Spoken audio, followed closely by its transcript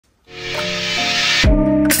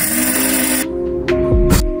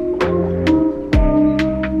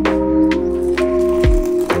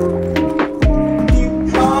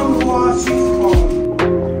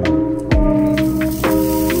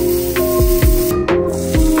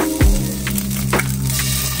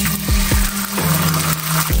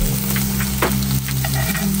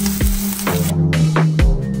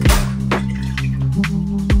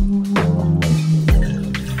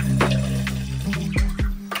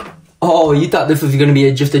Oh, you thought this was gonna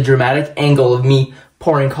be just a dramatic angle of me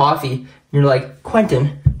pouring coffee. You're like,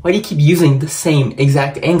 Quentin, why do you keep using the same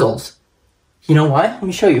exact angles? You know why? Let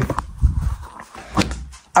me show you. I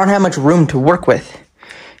don't have much room to work with.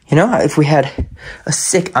 You know, if we had a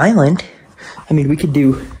sick island, I mean, we could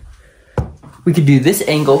do this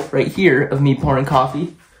angle right here of me pouring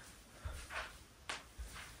coffee.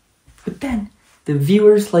 But then, the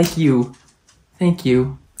viewers like you, thank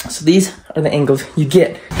you. So these are the angles you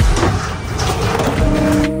get.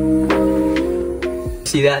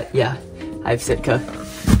 See that? Yeah, I have Sitka.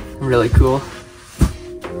 I'm really cool.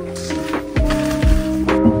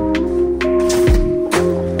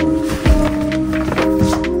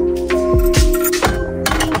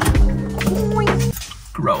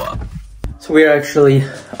 Grow up. So we're actually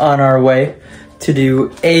on our way to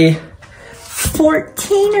do a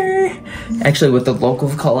 14er. Actually, what the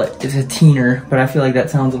locals call it is a teener, but I feel like that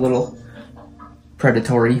sounds a little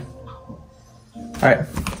predatory. All right,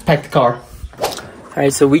 pack the car. All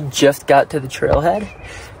right, so we just got to the trailhead.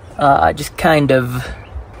 Just kind of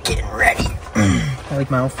getting ready. I like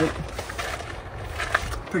my outfit.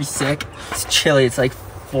 Pretty sick. It's chilly. It's like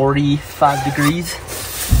 45 degrees.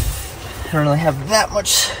 I don't really have that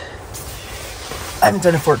much. I haven't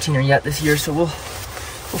done a 14er yet this year, so we'll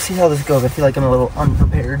see how this goes. I feel like I'm a little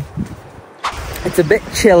unprepared. It's a bit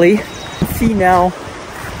chilly. See now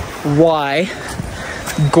why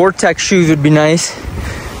Gore-Tex shoes would be nice.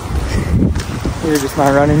 These are just my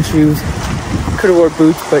running shoes. Could have wore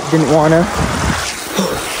boots, but didn't want to.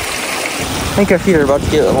 I think our feet are about to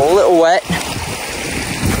get a little wet.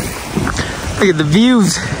 Look at the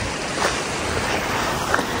views.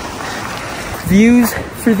 Views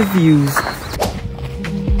for the views.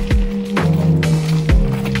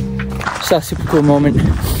 Saw a super cool moment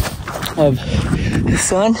of the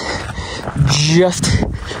sun just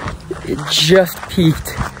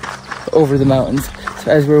peaked over the mountains. So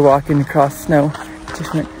as we were walking across the snow,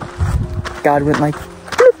 just went, God went like,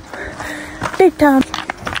 bloop, big time.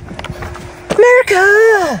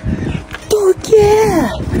 America! Oh yeah!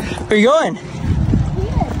 Where you going?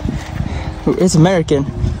 Here. It's American.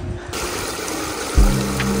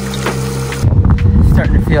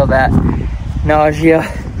 Starting to feel that nausea.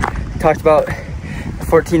 Talked about the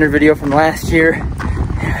 14er video from last year. I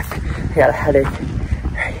got a headache.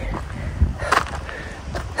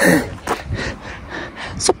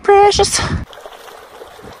 So precious.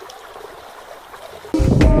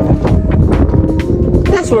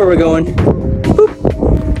 That's where we're going. Boop.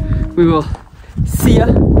 We will see ya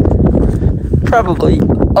probably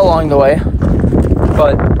along the way,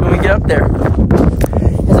 but when we get up there,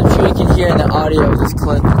 as I'm sure you can hear in the audio of this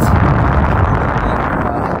clip, it's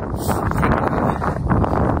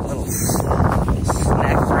a little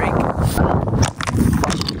snack break.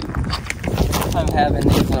 I'm having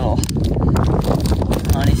these little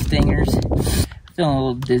honey stingers. Feeling a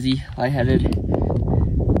little dizzy, lightheaded.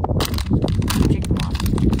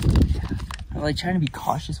 I'm like trying to be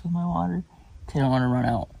cautious with my water because I don't want to run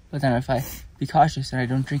out. But then if I be cautious and I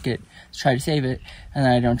don't drink it, try to save it, and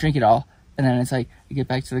then I don't drink it all, and then it's like I get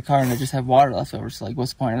back to the car and I just have water left over. So like,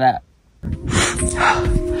 what's the point of that?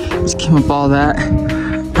 Just came up all that.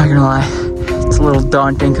 Not gonna lie, it's a little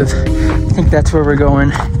daunting because I think that's where we're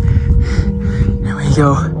going. There we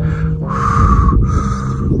go.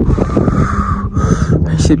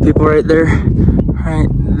 I see people right there, right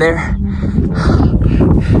there.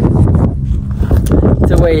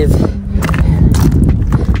 The way is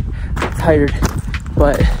tired,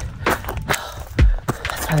 but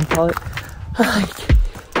that's how I call it. Like,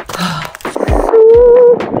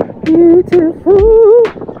 so beautiful.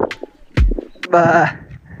 Bye.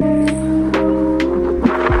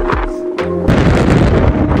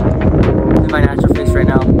 My natural face right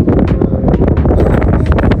now. I'm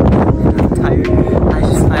tired.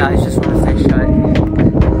 My eyes just want to stay shut.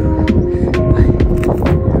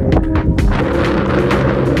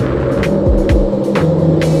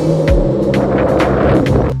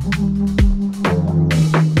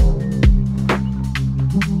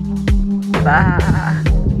 Bye.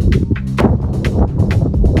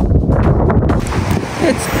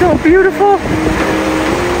 It's so beautiful.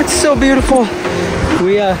 It's so beautiful.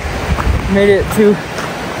 We made it to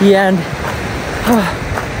the end.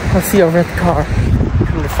 Let's see over at the car.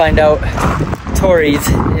 Come to find out, Torreys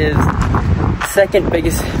is the second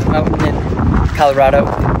biggest mountain in Colorado. I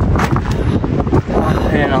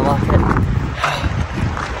didn't unlock it.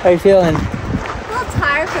 How are you feeling? A little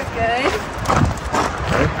tired, but good.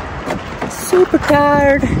 Super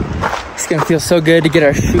tired. It's gonna feel so good to get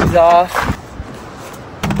our shoes off.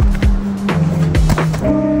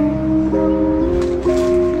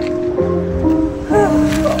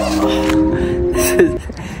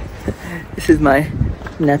 This is my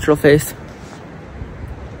natural face.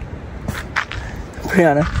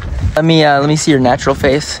 Brianna, let me see your natural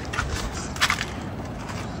face.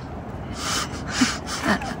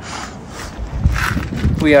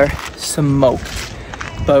 We are smoked,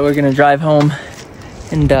 but we're gonna drive home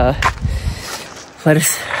and let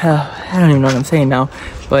us. I don't even know what I'm saying now,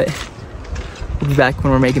 but we'll be back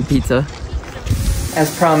when we're making pizza.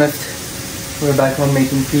 As promised, we're back home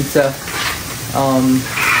making pizza.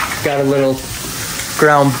 Got a little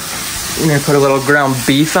ground. I'm gonna put a little ground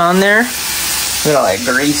beef on there. Look at all that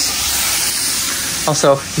grease.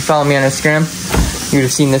 Also, if you follow me on Instagram, you would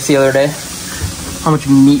have seen this the other day. How much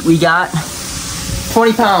meat we got?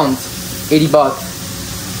 20 pounds, 80 bucks.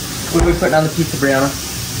 What are we putting on the pizza, Brianna?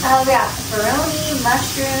 We got pepperoni,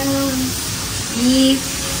 mushrooms, beef,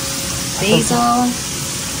 basil,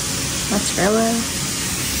 mozzarella.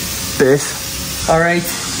 This. All right.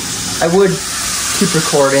 I would keep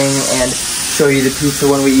recording and show you the pizza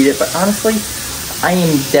when we eat it, but honestly, I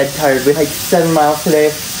am dead tired. We hiked 7 miles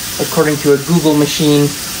today. According to a Google machine,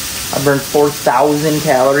 I burned 4,000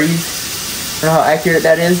 calories. I don't know how accurate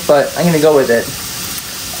that is, but I'm gonna go with it.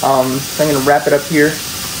 So I'm gonna wrap it up here.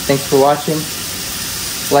 Thanks for watching.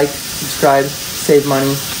 Like, subscribe, save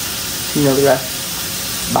money. You know the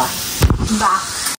rest. Bye. Bye.